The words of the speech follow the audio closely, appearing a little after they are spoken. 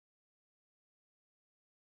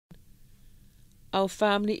Our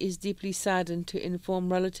family is deeply saddened to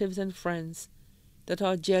inform relatives and friends that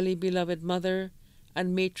our dearly beloved mother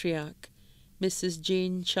and matriarch, Mrs.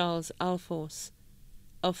 Jane Charles Alphonse,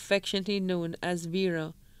 affectionately known as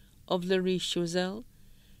Vera of La Riche-Choiseul,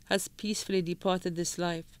 has peacefully departed this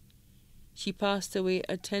life. She passed away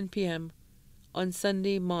at 10 p.m. on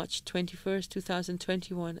Sunday, March 21st,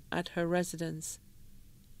 2021 at her residence.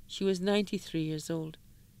 She was 93 years old.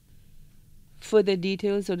 Further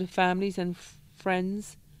details of the families and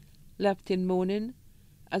friends left in mourning,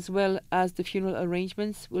 as well as the funeral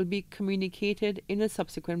arrangements, will be communicated in a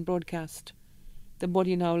subsequent broadcast. The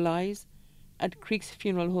body now lies at Creeks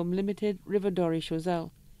Funeral Home Limited, River Doré,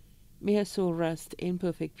 Choiseul. May her soul rest in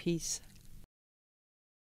perfect peace.